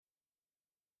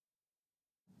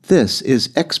This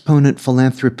is Exponent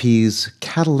Philanthropy's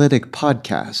Catalytic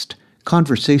Podcast,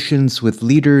 Conversations with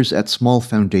Leaders at Small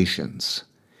Foundations.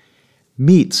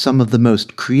 Meet some of the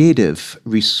most creative,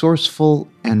 resourceful,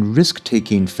 and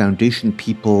risk-taking foundation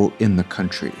people in the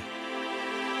country.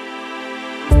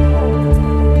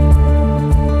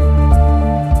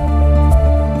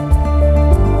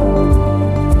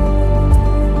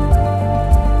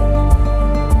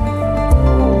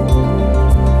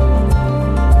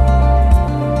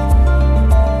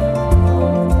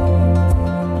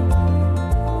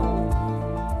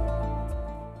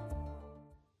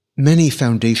 Many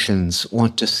foundations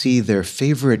want to see their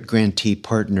favorite grantee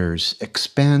partners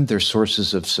expand their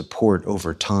sources of support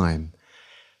over time,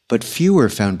 but fewer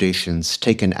foundations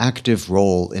take an active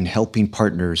role in helping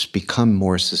partners become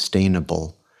more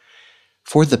sustainable.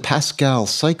 For the Pascal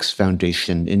Sykes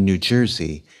Foundation in New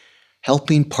Jersey,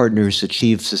 helping partners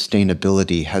achieve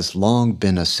sustainability has long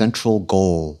been a central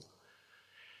goal.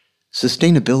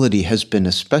 Sustainability has been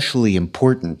especially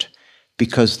important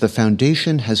because the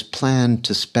foundation has planned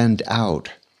to spend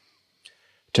out.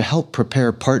 To help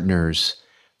prepare partners,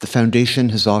 the foundation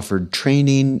has offered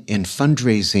training in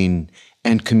fundraising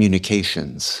and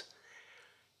communications.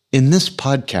 In this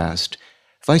podcast,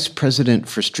 Vice President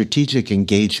for Strategic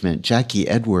Engagement Jackie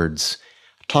Edwards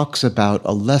talks about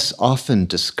a less often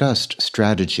discussed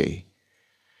strategy.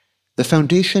 The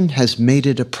foundation has made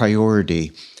it a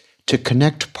priority to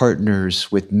connect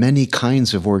partners with many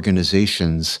kinds of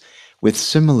organizations with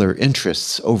similar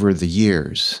interests over the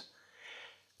years.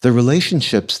 The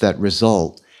relationships that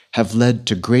result have led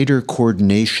to greater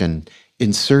coordination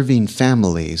in serving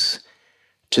families,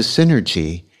 to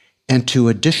synergy, and to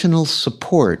additional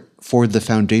support for the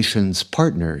Foundation's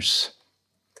partners.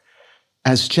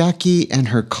 As Jackie and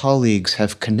her colleagues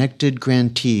have connected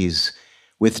grantees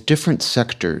with different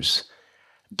sectors,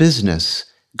 business,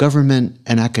 government,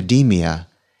 and academia,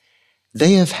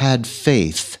 they have had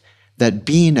faith that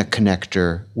being a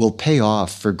connector will pay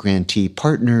off for grantee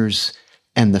partners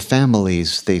and the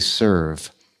families they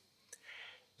serve.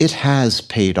 It has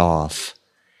paid off.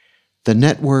 The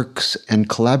networks and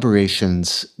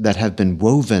collaborations that have been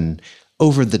woven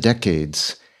over the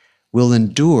decades will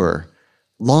endure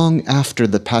long after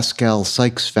the Pascal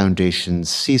Sykes Foundation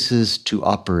ceases to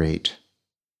operate.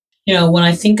 When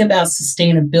I think about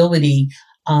sustainability,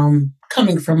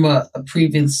 coming from a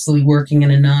previously working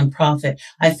in a nonprofit,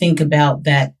 I think about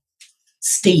that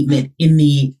statement in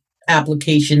the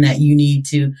application that you need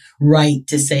to write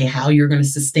to say how you're going to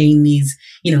sustain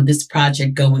this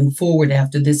project going forward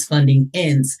after this funding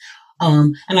ends.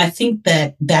 And I think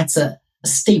that that's a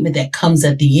statement that comes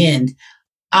at the end.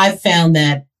 I found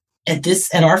that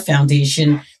at our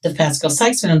foundation, the Pascal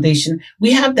Sykes Foundation,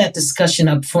 we have that discussion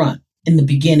up front in the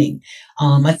beginning.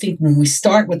 I think when we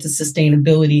start with the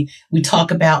sustainability, we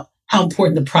talk about how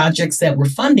important the projects that we're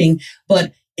funding,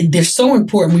 but they're so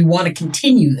important, we want to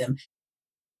continue them.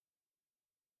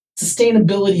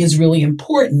 Sustainability is really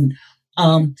important.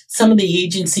 Some of the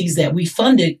agencies that we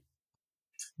funded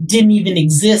didn't even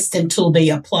exist until they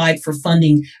applied for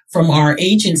funding from our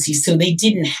agency. So they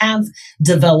didn't have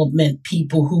development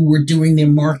people who were doing their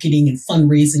marketing and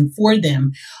fundraising for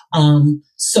them.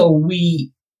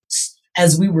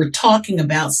 As we were talking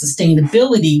about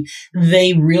sustainability,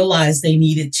 they realized they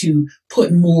needed to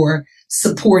put more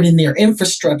support in their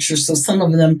infrastructure. So some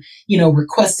of them,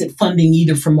 requested funding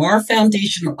either from our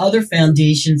foundation or other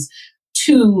foundations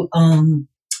to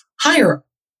hire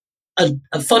a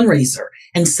fundraiser.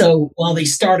 And so while they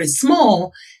started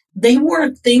small, they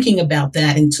weren't thinking about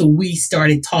that until we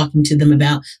started talking to them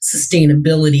about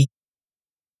sustainability.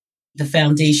 The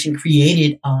foundation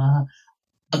created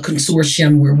a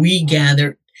consortium where we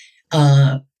gathered,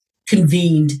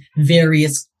 convened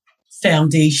various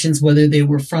foundations, whether they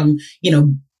were from,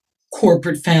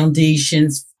 corporate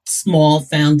foundations, small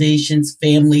foundations,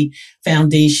 family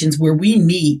foundations, where we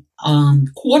meet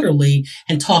quarterly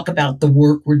and talk about the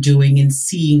work we're doing and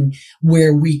seeing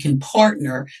where we can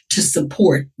partner to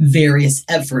support various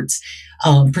efforts.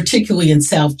 Particularly in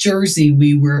South Jersey,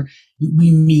 we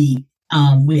meet.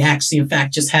 We actually, in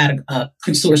fact, just had a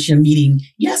consortium meeting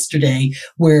yesterday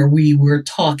where we were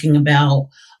talking about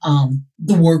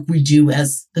the work we do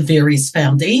as the various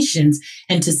foundations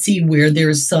and to see where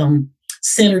there's some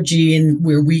synergy and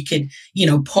where we could,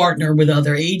 partner with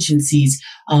other agencies.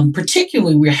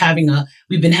 Particularly,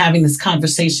 we've been having this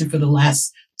conversation for the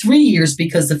last 3 years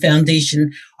because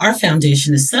our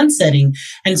foundation is sunsetting.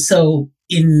 And so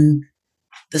in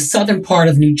the southern part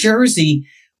of New Jersey,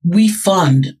 we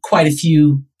fund quite a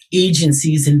few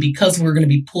agencies. And because we're going to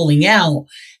be pulling out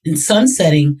and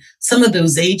sunsetting, some of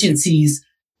those agencies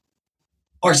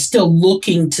are still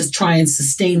looking to try and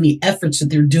sustain the efforts that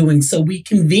they're doing. So we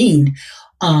convened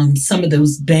some of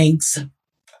those banks,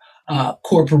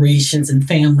 corporations, and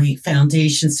family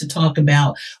foundations to talk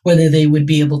about whether they would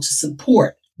be able to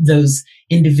support those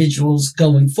individuals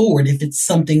going forward if it's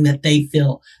something that they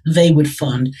feel they would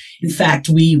fund. In fact,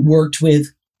 we worked with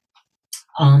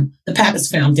the Pappas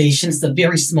Foundation. It's a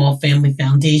very small family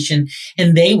foundation,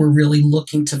 and they were really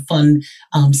looking to fund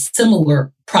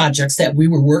similar projects that we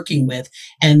were working with.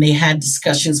 And they had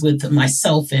discussions with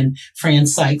myself and Fran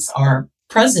Sykes, our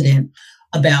president,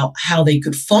 about how they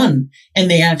could fund, and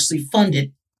they actually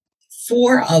funded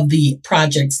 4 of the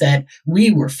projects that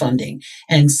we were funding.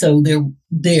 And so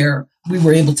we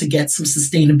were able to get some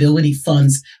sustainability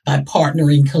funds by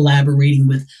partnering, collaborating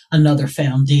with another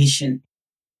foundation.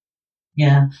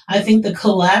 Yeah, I think the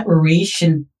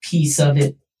collaboration piece of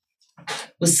it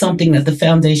was something that the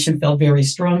foundation felt very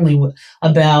strongly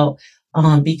about,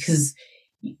 because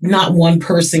not one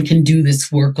person can do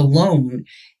this work alone.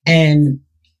 And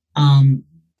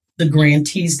the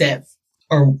grantees that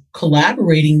are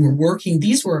collaborating were working.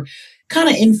 These were kind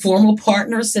of informal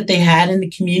partners that they had in the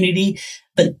community,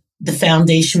 but the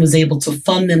foundation was able to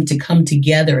fund them to come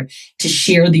together to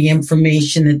share the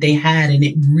information that they had, and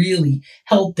it really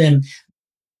helped them.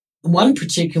 One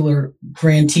particular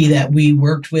grantee that we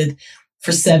worked with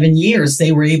for 7 years,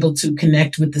 they were able to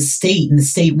connect with the state, and the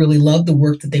state really loved the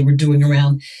work that they were doing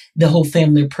around the whole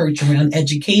family approach around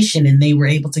education, and they were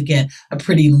able to get a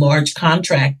pretty large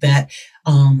contract that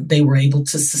they were able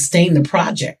to sustain the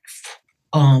project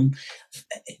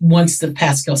once the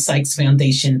Pascal Sykes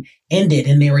Foundation ended,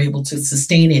 and they were able to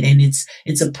sustain it. And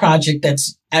it's a project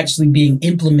that's actually being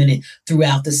implemented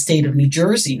throughout the state of New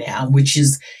Jersey now, which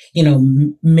is,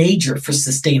 major for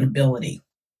sustainability.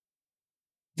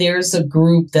 There's a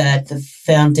group that the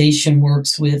foundation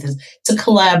works with. It's a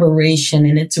collaboration,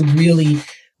 and it's a really,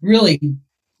 really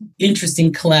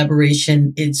interesting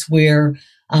collaboration. It's where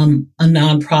a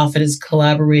nonprofit is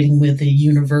collaborating with a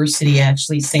university,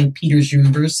 actually St. Peter's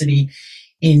University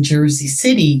in Jersey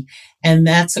City. And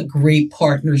that's a great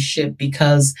partnership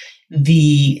because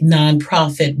the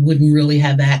nonprofit wouldn't really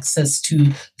have access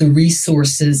to the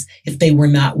resources if they were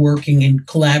not working and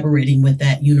collaborating with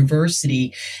that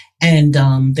university. And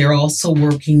they're also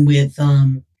working with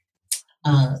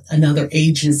another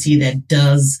agency that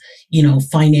does,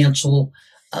 financial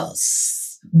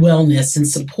wellness and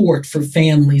support for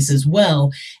families as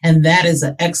well. And that is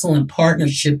an excellent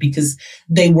partnership because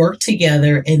they work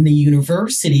together, and the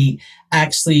university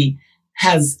actually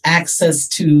has access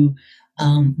to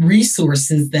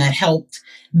resources that helped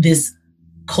this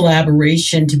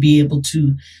collaboration to be able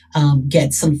to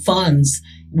get some funds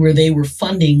where they were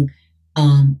funding,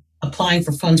 applying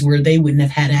for funds where they wouldn't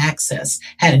have had access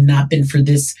had it not been for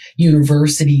this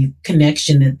university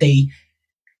connection that they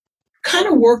kind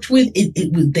of worked with.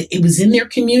 It was in their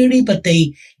community, but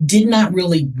they did not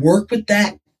really work with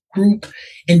that group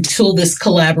until this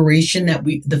collaboration that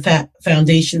the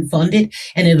foundation funded,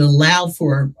 and it allowed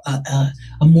for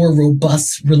a more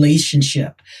robust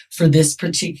relationship for this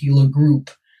particular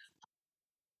group.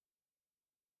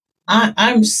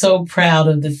 I'm so proud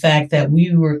of the fact that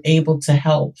we were able to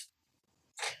help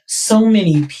so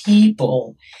many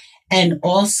people, and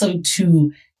also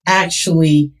to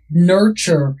actually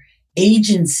nurture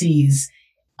agencies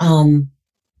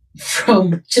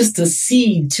from just a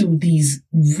seed to these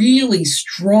really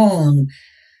strong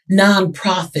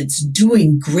nonprofits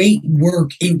doing great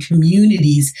work in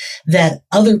communities that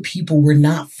other people were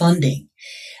not funding.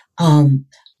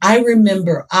 I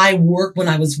remember when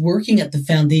I was working at the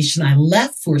foundation, I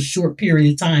left for a short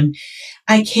period of time.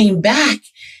 I came back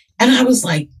and I was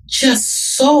like,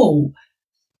 just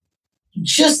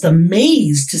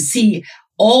amazed to see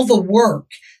all the work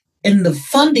and the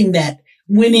funding that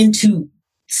went into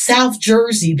South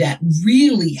Jersey that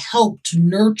really helped to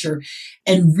nurture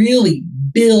and really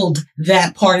build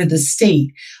that part of the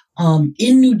state.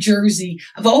 In New Jersey,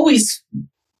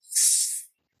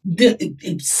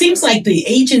 it seems like the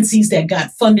agencies that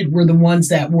got funded were the ones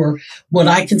that were what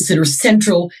I consider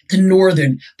central to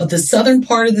northern, but the southern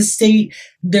part of the state,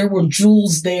 there were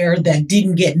jewels there that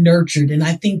didn't get nurtured. And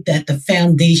I think that the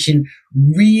foundation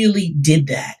really did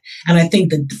that. And I think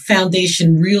that the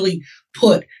foundation really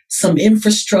put some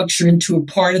infrastructure into a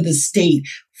part of the state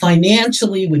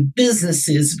financially, with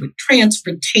businesses, with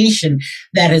transportation,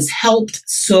 that has helped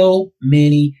so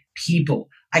many people.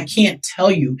 I can't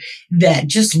tell you that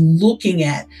just looking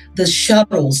at the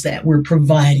shuttles that we're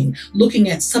providing, looking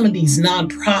at some of these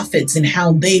nonprofits and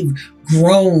how they've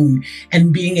grown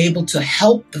and being able to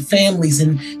help the families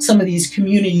in some of these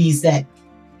communities that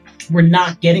were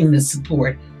not getting the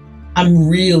support. I'm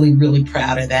really, really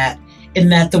proud of that,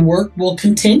 and that the work will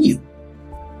continue.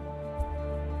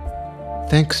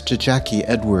 Thanks to Jackie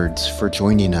Edwards for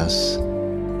joining us.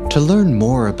 To learn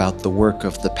more about the work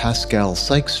of the Pascal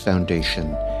Sykes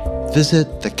Foundation,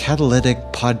 visit the Catalytic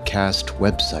Podcast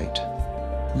website.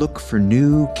 Look for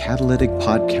new Catalytic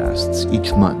podcasts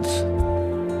each month.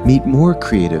 Meet more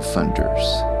creative funders.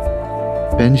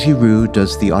 Benji Rue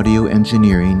does the audio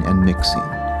engineering and mixing.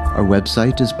 Our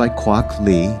website is by Kwok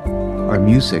Lee. Our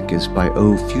music is by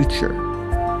O Future.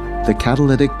 The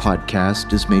Catalytic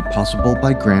Podcast is made possible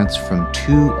by grants from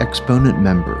 2 exponent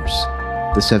members,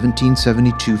 the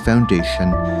 1772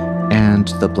 Foundation and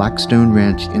the Blackstone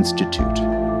Ranch Institute.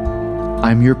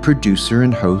 I'm your producer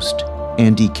and host,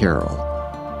 Andy Carroll.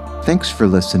 Thanks for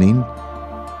listening.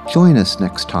 Join us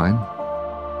next time.